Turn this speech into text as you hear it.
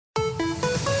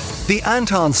The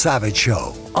Anton Savage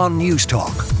Show on News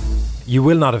Talk. You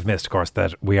will not have missed, of course,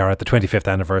 that we are at the 25th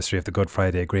anniversary of the Good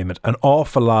Friday Agreement. An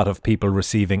awful lot of people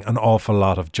receiving an awful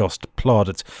lot of just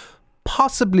plaudits.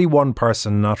 Possibly one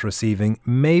person not receiving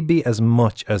maybe as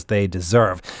much as they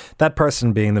deserve. That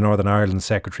person being the Northern Ireland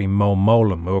Secretary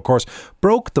Mowlam, who of course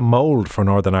broke the mould for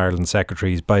Northern Ireland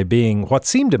secretaries by being what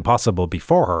seemed impossible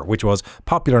before her, which was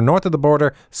popular north of the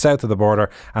border, south of the border,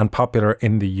 and popular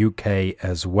in the UK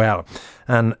as well.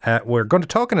 And we're going to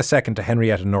talk in a second to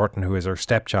Henrietta Norton, who is her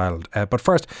stepchild. But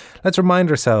first, let's remind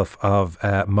ourselves of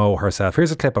Mo herself.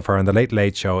 Here's a clip of her in the Late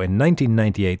Late Show in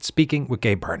 1998 speaking with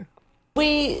Gabe Byrne.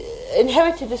 We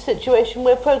inherited a situation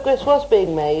where progress was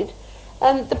being made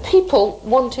and the people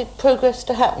wanted progress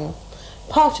to happen.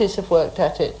 Parties have worked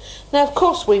at it. Now, of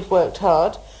course, we've worked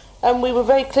hard and we were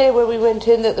very clear when we went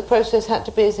in that the process had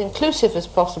to be as inclusive as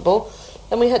possible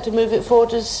and we had to move it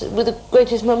forward with the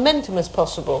greatest momentum as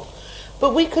possible.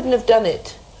 But we couldn't have done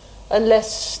it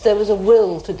unless there was a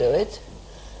will to do it.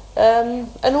 And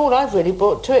all I've really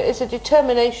brought to it is a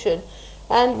determination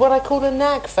and what I call a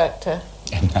nag factor.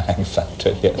 A nag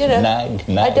factor, yes. You know, nag.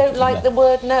 I don't like the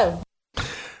word no.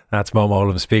 That's Mo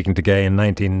Mowlam speaking to Gay in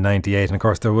 1998. And of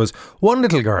course, there was one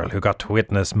little girl who got to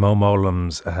witness Mo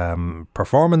Mowlam's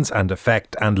performance and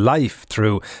effect and life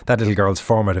through that little girl's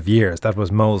formative years. That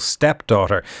was Mo's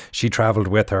stepdaughter. She travelled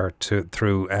with her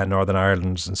through Northern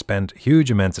Ireland and spent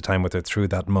huge amounts of time with her through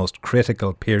that most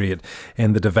critical period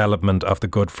in the development of the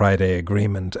Good Friday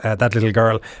Agreement. That little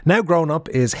girl, now grown up,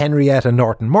 is Henrietta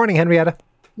Norton. Morning, Henrietta.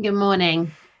 Good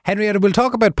morning. Henrietta, we'll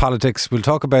talk about politics, we'll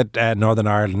talk about Northern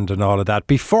Ireland and all of that.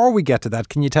 Before we get to that,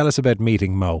 can you tell us about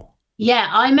meeting Mo? Yeah,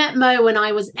 I met Mo when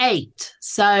I was 8.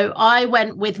 So I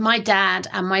went with my dad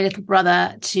and my little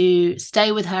brother to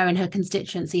stay with her in her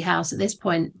constituency house. At this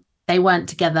point, they weren't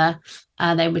together.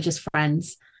 They were just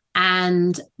friends.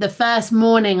 And the first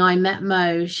morning I met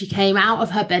Mo, she came out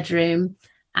of her bedroom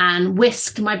and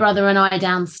whisked my brother and I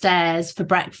downstairs for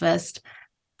breakfast.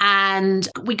 And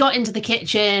we got into the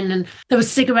kitchen and there were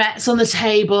cigarettes on the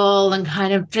table and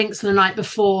kind of drinks from the night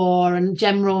before and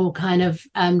general kind of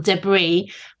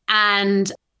debris.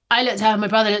 And I looked at her, my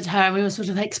brother looked at her, and we were sort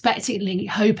of expectantly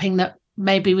hoping that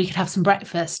maybe we could have some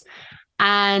breakfast.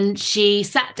 And she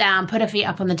sat down, put her feet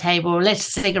up on the table, lit a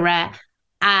cigarette,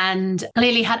 and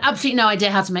clearly had absolutely no idea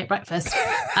how to make breakfast.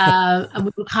 And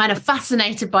we were kind of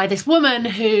fascinated by this woman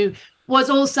who was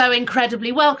also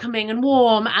incredibly welcoming and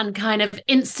warm, and kind of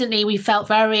instantly we felt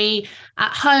very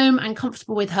at home and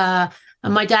comfortable with her.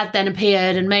 And my dad then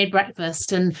appeared and made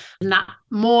breakfast. And that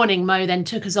morning, Mo then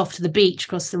took us off to the beach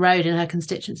across the road in her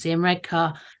constituency in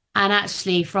Redcar. And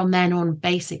actually from then on,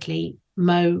 basically,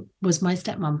 Mo was my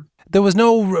stepmom. There was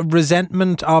no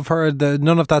resentment of her,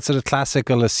 none of that sort of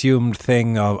classical assumed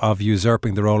thing of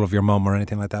usurping the role of your mum or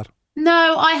anything like that?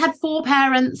 No, I had 4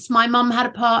 parents. My mum had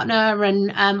a partner, and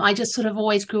I just sort of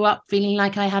always grew up feeling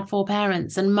like I had 4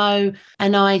 parents. And Mo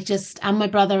and I and my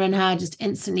brother and her just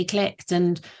instantly clicked.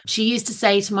 And she used to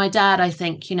say to my dad, I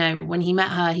think, you know, when he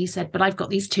met her, he said, but I've got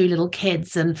these 2 little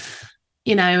kids. And,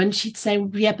 you know, and she'd say,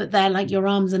 yeah, but they're like your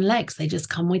arms and legs. They just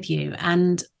come with you.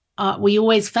 And we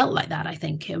always felt like that, I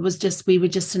think. It was just, we were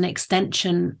just an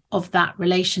extension of that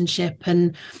relationship.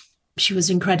 And she was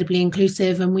incredibly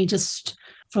inclusive. And we just,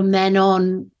 from then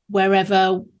on,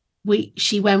 wherever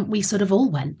she went, we sort of all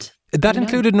went. That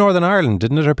included Northern Ireland,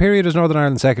 didn't it? Her period as Northern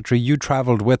Ireland Secretary, you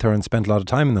travelled with her and spent a lot of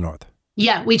time in the north.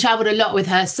 Yeah, we travelled a lot with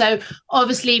her. So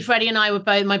obviously Freddie and I were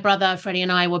both, my brother Freddie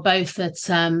and I were both at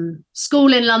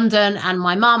school in London, and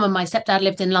my mum and my stepdad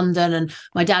lived in London, and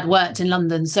my dad worked in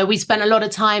London. So we spent a lot of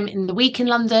time in the week in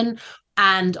London.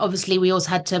 And obviously we also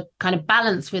had to kind of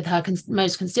balance with her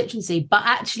most constituency. But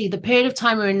actually the period of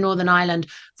time we were in Northern Ireland,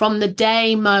 from the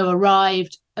day Mo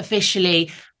arrived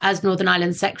officially as Northern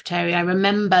Ireland Secretary, I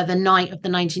remember the night of the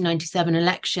 1997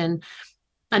 election.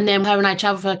 And then her and I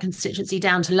travelled for her constituency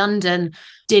down to London,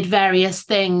 did various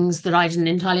things that I didn't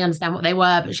entirely understand what they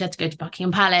were, but she had to go to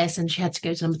Buckingham Palace and she had to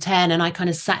go to number 10. And I kind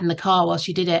of sat in the car while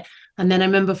she did it. And then I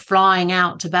remember flying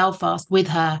out to Belfast with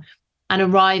her and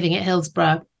arriving at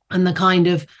Hillsborough, and the kind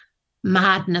of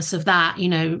madness of that, you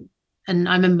know. And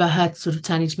I remember her sort of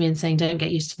turning to me and saying, don't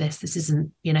get used to this. This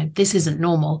isn't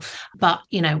normal. But,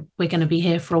 you know, we're going to be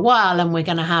here for a while, and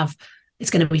it's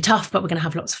going to be tough, but we're going to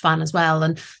have lots of fun as well.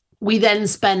 And we then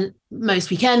spent most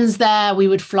weekends there.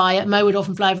 Mo would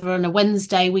often fly over on a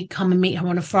Wednesday. We'd come and meet her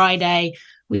on a Friday.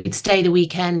 We'd stay the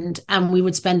weekend, and we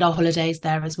would spend our holidays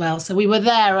there as well. So we were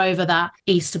there over that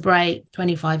Easter break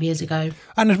 25 years ago.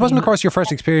 And it wasn't, of course, your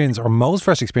first experience or Mo's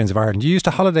first experience of Ireland. You used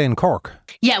to holiday in Cork.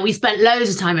 Yeah, we spent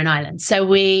loads of time in Ireland. So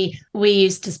we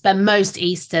used to spend most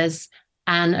Easters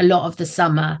and a lot of the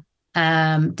summer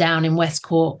down in West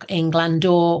Cork in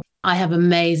Glandore. I have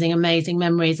amazing, amazing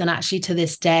memories. And actually to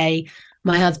this day,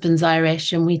 my husband's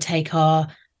Irish and we take our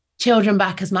children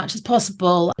back as much as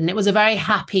possible. And it was a very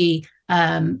happy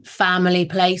family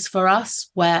place for us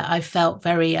where I felt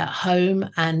very at home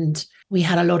and we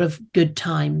had a lot of good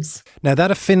times. Now,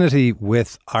 that affinity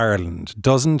with Ireland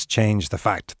doesn't change the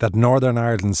fact that Northern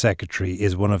Ireland Secretary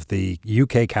is one of the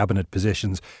UK cabinet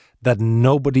positions that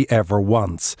nobody ever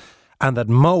wants, and that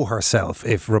Mo herself,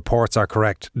 if reports are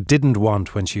correct, didn't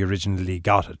want when she originally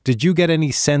got it. Did you get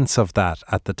any sense of that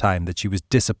at the time, that she was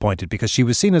disappointed? Because she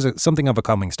was seen as something of a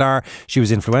coming star. She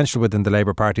was influential within the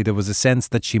Labour Party. There was a sense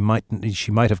that she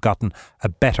might have gotten a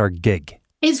better gig.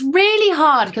 It's really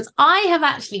hard because I have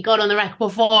actually got on the record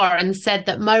before and said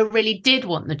that Mo really did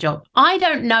want the job. I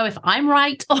don't know if I'm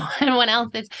right or anyone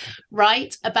else is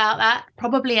right about that.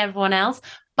 Probably everyone else.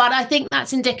 But I think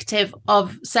that's indicative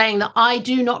of saying that I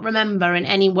do not remember in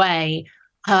any way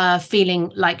her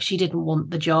feeling like she didn't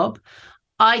want the job.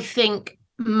 I think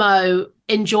Mo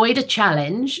enjoyed a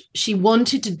challenge. She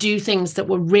wanted to do things that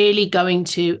were really going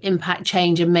to impact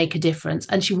change and make a difference.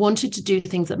 And she wanted to do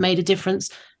things that made a difference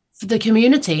for the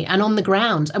community and on the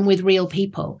ground and with real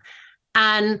people.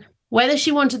 And whether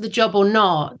she wanted the job or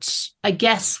not, I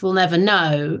guess we'll never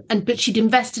know. But she'd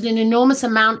invested an enormous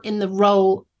amount in the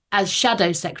role as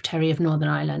Shadow Secretary of Northern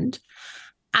Ireland.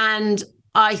 And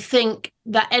I think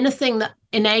that anything that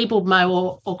enabled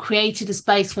Mo or created a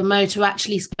space for Mo to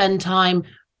actually spend time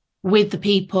with the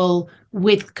people,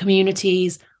 with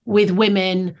communities, with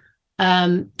women,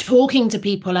 talking to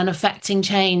people and affecting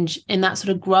change in that sort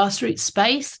of grassroots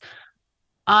space,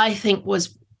 I think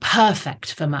was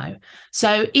perfect for Mo.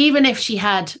 So even if she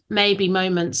had maybe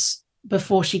moments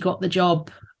before she got the job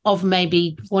of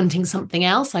maybe wanting something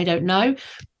else, I don't know.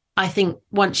 I think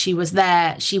once she was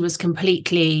there, she was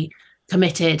completely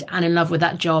committed and in love with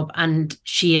that job, and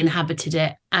she inhabited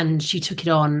it and she took it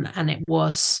on, and it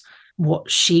was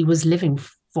what she was living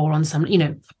for on some,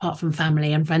 apart from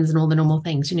family and friends and all the normal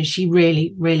things. She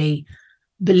really, really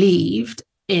believed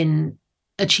in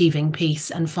achieving peace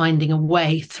and finding a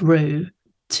way through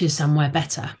to somewhere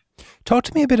better. Talk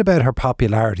to me a bit about her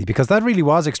popularity, because that really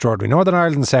was extraordinary. Northern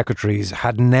Ireland secretaries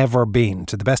had never been,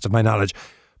 to the best of my knowledge,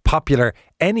 popular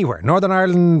anywhere. Northern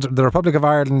Ireland, the Republic of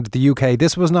Ireland, the UK,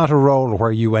 this was not a role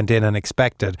where you went in and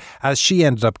expected, as she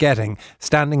ended up getting,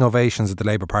 standing ovations at the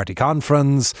Labour Party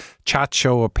conference, chat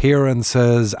show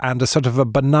appearances, and a sort of a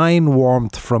benign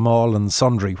warmth from all and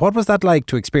sundry. What was that like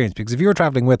to experience? Because if you were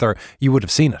travelling with her, you would have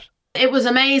seen it. It was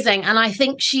amazing. And I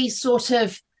think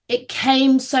it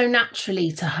came so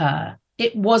naturally to her.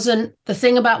 It wasn't, the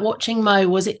thing about watching Mo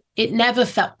was it never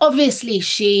felt, obviously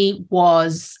she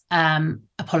was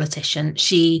a politician.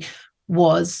 She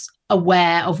was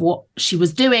aware of what she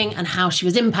was doing and how she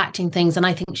was impacting things. And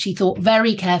I think she thought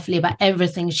very carefully about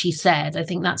everything she said. I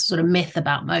think that's a sort of myth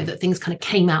about Mo, that things kind of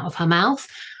came out of her mouth.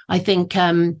 I think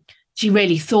she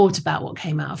really thought about what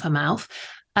came out of her mouth.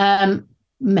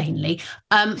 Mainly.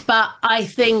 But I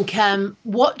think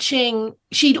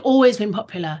she'd always been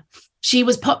popular. She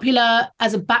was popular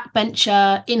as a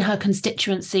backbencher in her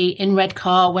constituency in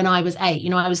Redcar when I was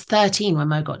 8. I was 13 when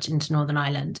Mo got into Northern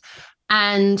Ireland.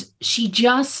 And she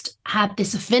just had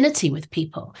this affinity with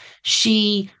people.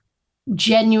 She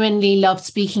genuinely loved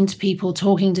speaking to people,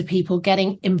 talking to people,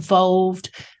 getting involved.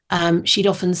 She'd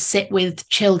often sit with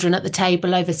children at the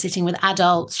table over sitting with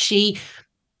adults. She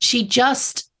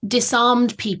just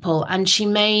disarmed people, and she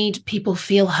made people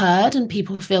feel heard and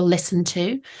people feel listened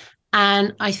to.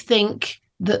 And I think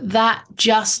that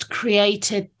just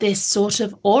created this sort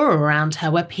of aura around her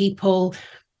where people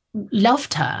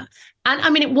loved her. And I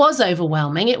mean, it was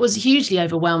overwhelming. It was hugely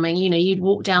overwhelming. You'd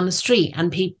walk down the street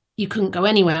and you couldn't go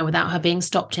anywhere without her being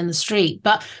stopped in the street.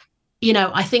 But,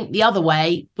 I think the other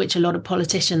way, which a lot of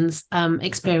politicians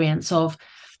experience, of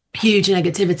huge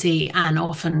negativity and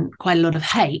often quite a lot of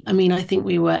hate. I mean, I think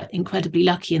we were incredibly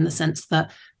lucky in the sense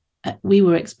that we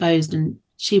were exposed, and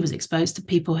she was exposed to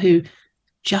people who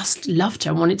just loved her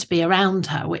and wanted to be around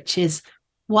her, which is,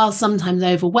 while sometimes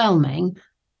overwhelming,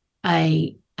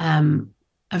 a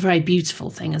very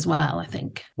beautiful thing as well, I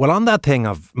think. Well, on that thing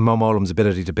of Mowlam's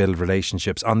ability to build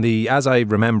relationships, on the As I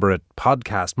Remember It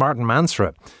podcast, Martin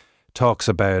Mansfield talks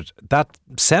about that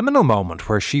seminal moment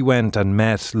where she went and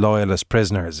met loyalist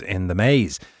prisoners in the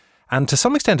maze, and to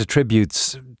some extent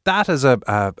attributes that as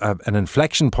an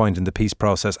inflection point in the peace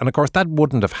process. And of course that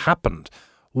wouldn't have happened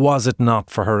was it not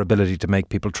for her ability to make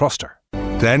people trust her.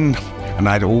 Then, and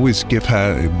I'd always give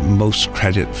her most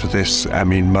credit for this, I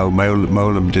mean,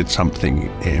 Mowlam did something.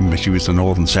 She was the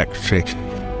Northern Secretary,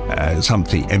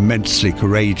 something immensely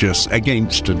courageous.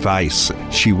 Against advice,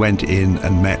 she went in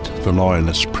and met the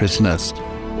loyalist prisoners.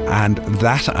 And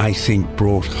that, I think,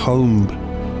 brought home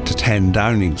to 10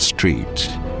 Downing Street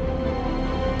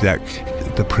that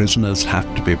the prisoners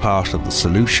have to be part of the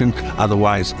solution,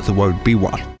 otherwise there won't be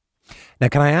one. Now,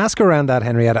 can I ask around that,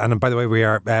 Henrietta? And by the way, we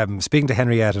are speaking to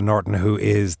Henrietta Norton, who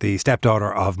is the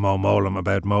stepdaughter of Mowlam,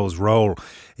 about Mo's role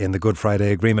in the Good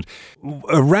Friday Agreement.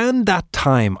 Around that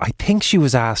time, I think she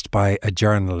was asked by a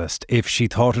journalist if she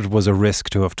thought it was a risk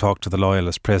to have talked to the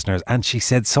loyalist prisoners. And she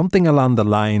said something along the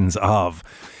lines of,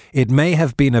 "It may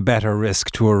have been a better risk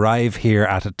to arrive here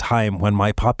at a time when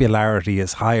my popularity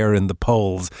is higher in the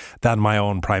polls than my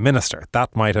own Prime Minister.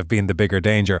 That might have been the bigger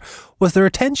danger." Was there a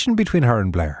tension between her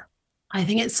and Blair? I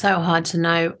think it's so hard to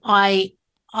know.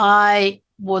 I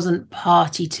wasn't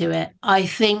party to it. I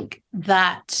think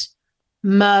that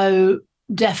Mo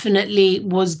definitely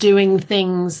was doing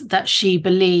things that she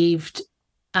believed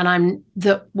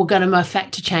that were going to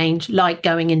affect a change, like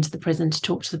going into the prison to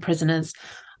talk to the prisoners.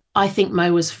 I think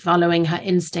Mo was following her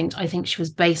instinct. I think she was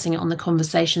basing it on the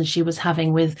conversations she was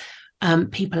having with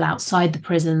people outside the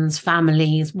prisons,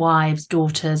 families, wives,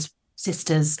 daughters,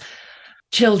 sisters,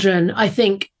 children. I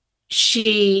think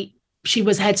she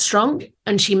was headstrong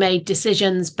and she made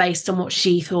decisions based on what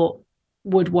she thought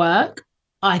would work.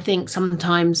 I think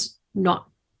sometimes not.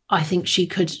 I think she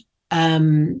could.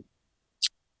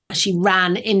 She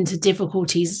ran into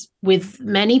difficulties with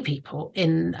many people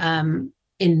in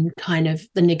kind of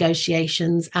the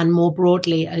negotiations and more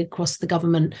broadly across the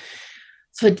government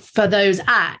for those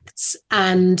acts.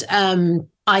 And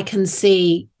I can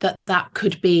see that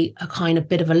could be a kind of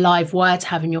bit of a live wire to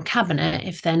have in your cabinet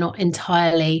if they're not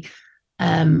entirely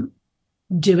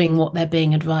doing what they're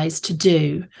being advised to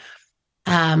do.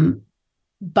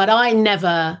 But I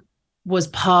never was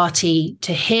party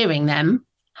to hearing them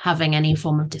having any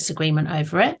form of disagreement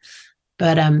over it.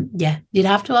 But yeah, you'd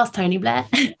have to ask Tony Blair.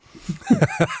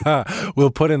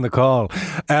 We'll put in the call.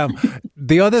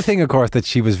 The other thing, of course, that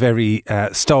she was very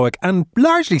stoic and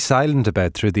largely silent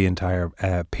about through the entire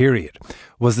period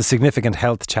was the significant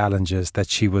health challenges that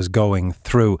she was going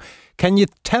through. Can you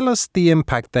tell us the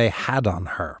impact they had on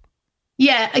her?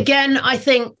 Yeah, again, I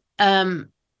think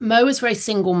Mo was very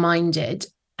single-minded,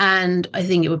 and I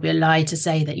think it would be a lie to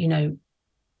say that,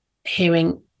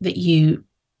 hearing that you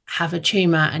have a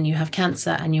tumour and you have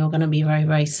cancer and you're going to be very,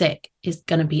 very sick is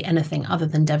going to be anything other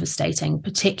than devastating,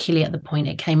 particularly at the point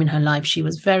it came in her life. She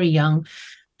was very young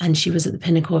and she was at the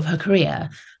pinnacle of her career.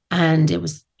 And it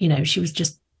was, she was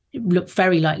just looked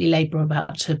very likely Labour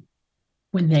about to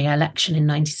win the election in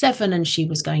 97, and she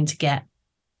was going to get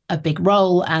a big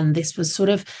role. And this was sort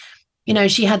of,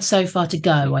 she had so far to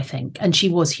go, I think, and she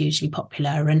was hugely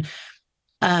popular. And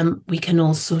we can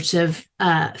all sort of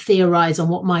theorise on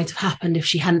what might have happened if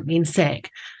she hadn't been sick.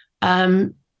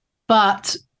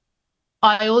 But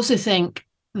I also think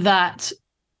that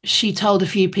she told a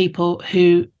few people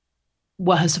who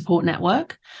were her support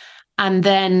network. And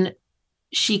then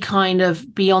she kind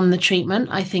of, beyond the treatment,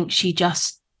 I think she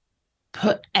just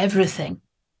put everything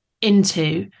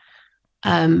into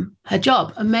her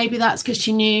job. And maybe that's because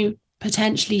she knew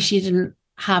potentially she didn't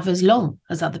have as long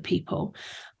as other people.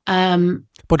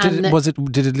 But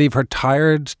did it leave her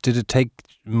tired? Did it take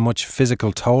much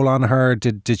physical toll on her?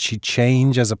 Did she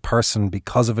change as a person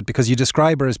because of it? Because you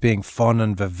describe her as being fun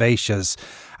and vivacious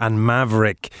and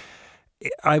maverick.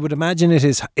 I would imagine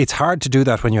it's hard to do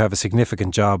that when you have a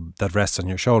significant job that rests on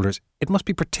your shoulders. It must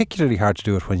be particularly hard to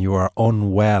do it when you are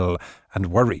unwell and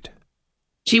worried.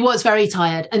 She was very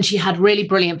tired and she had really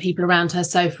brilliant people around her.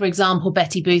 So, for example,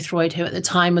 Betty Boothroyd, who at the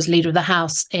time was Leader of the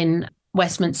House in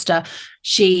Westminster,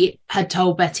 she had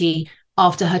told Betty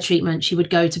after her treatment she would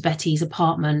go to Betty's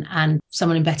apartment and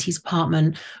someone in Betty's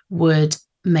apartment would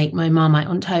make Mo Marmite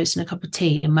on toast and a cup of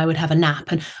tea and Mo would have a nap.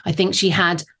 And I think she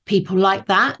had people like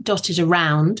that dotted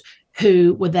around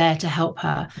who were there to help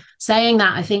her. Saying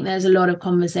that, I think there's a lot of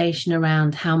conversation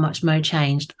around how much Mo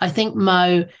changed. I think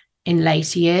Mo in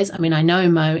later years, I know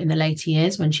Mo in the later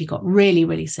years when she got really,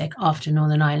 really sick after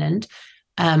Northern Ireland,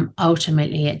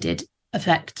 ultimately it did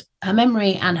affect her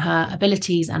memory and her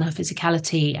abilities and her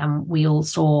physicality, and we all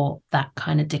saw that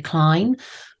kind of decline.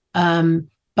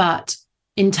 But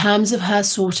in terms of her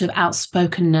sort of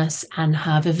outspokenness and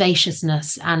her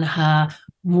vivaciousness and her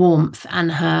warmth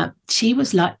and she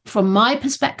was like, from my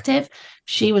perspective,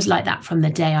 she was like that from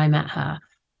the day I met her.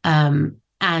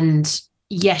 And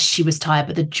yes, she was tired,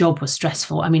 but the job was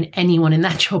stressful. Anyone in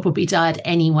that job would be tired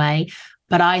anyway.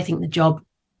 But I think the job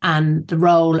and the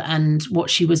role and what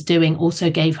she was doing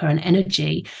also gave her an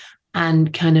energy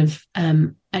and kind of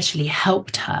actually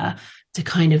helped her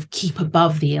kind of keep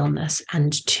above the illness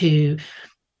and to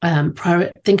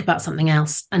think about something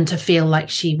else, and to feel like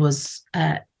she was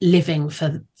living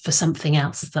for something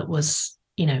else that was,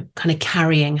 kind of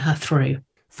carrying her through.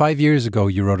 5 years ago,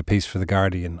 you wrote a piece for The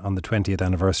Guardian on the 20th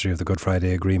anniversary of the Good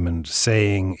Friday Agreement,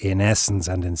 saying in essence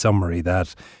and in summary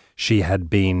that she had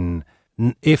been,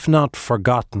 if not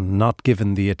forgotten, not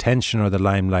given the attention or the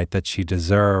limelight that she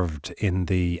deserved in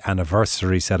the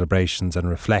anniversary celebrations and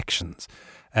reflections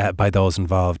by those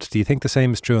involved. Do you think the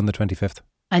same is true on the 25th?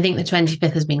 I think the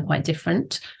 25th has been quite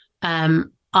different.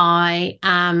 I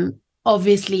am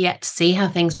obviously yet to see how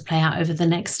things play out over the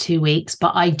next 2 weeks,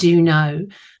 but I do know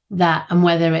that, and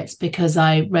whether it's because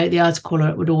I wrote the article or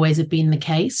it would always have been the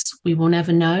case, we will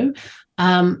never know.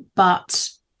 But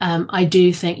I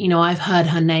do think, I've heard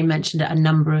her name mentioned at a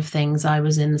number of things. I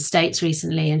was in the States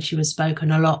recently and she was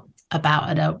spoken a lot about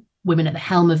at a Women at the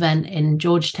Helm event in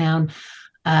Georgetown.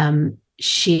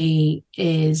 She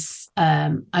is,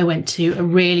 I went to a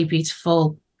really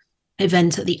beautiful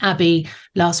event at the Abbey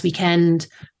last weekend,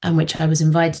 which I was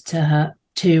invited to her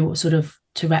to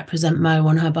represent Mo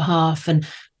on her behalf. And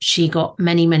she got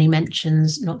many, many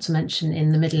mentions, not to mention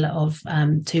in the middle of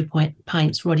 2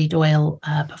 Pints Roddy Doyle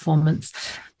performance.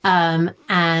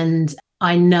 And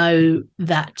I know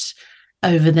that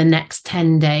over the next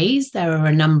 10 days, there are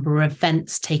a number of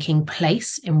events taking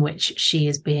place in which she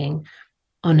is being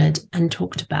honoured and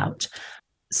talked about.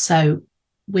 So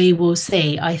we will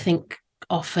see. I think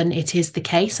often it is the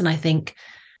case, and I think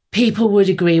people would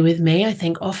agree with me. I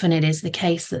think often it is the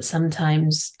case that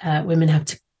sometimes women have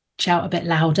to shout a bit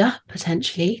louder,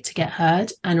 potentially, to get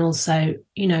heard. And also,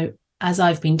 as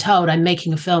I've been told, I'm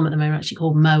making a film at the moment actually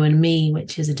called Mo and Me,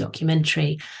 which is a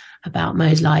documentary about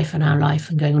Mo's life and our life,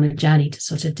 and going on a journey to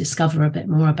sort of discover a bit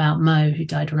more about Mo, who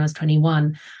died when I was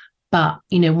 21. But,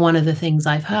 one of the things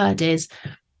I've heard is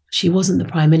she wasn't the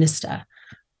Prime Minister,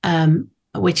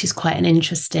 which is quite an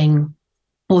interesting,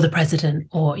 or the President,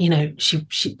 or,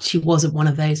 she wasn't one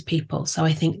of those people. So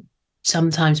I think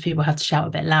sometimes people have to shout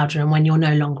a bit louder, and when you're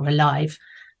no longer alive,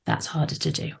 that's harder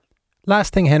to do.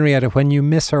 Last thing, Henrietta, when you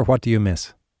miss her, what do you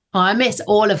miss? Oh, I miss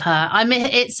all of her.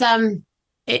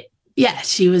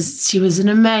 She was an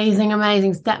amazing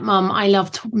stepmom.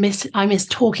 I miss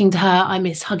talking to her. I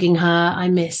miss hugging her.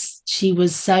 She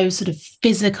was so sort of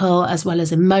physical as well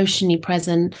as emotionally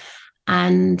present.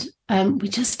 And we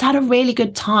just had a really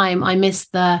good time. I miss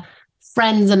the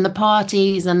friends and the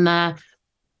parties and the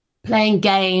playing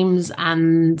games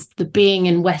and the being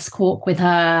in West Cork with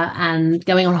her and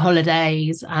going on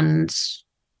holidays. And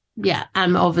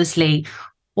obviously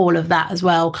all of that as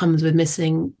well comes with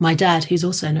missing my dad, who's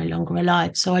also no longer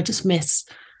alive. So I miss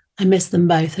them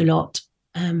both a lot.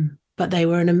 But they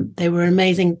were an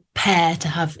amazing pair to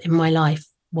have in my life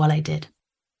while I did.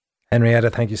 Henrietta,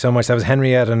 thank you so much. That was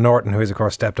Henrietta Norton, who is, of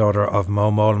course, stepdaughter of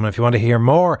Mowlam. And if you want to hear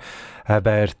more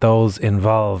about those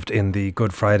involved in the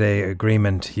Good Friday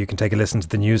Agreement, you can take a listen to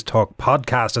the News Talk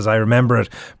podcast, as I remember it,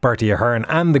 Bertie Ahern,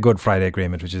 and the Good Friday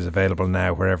Agreement, which is available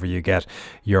now wherever you get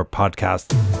your podcasts.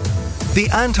 The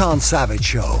Anton Savage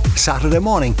Show, Saturday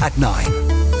morning at 9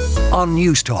 on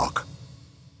News Talk.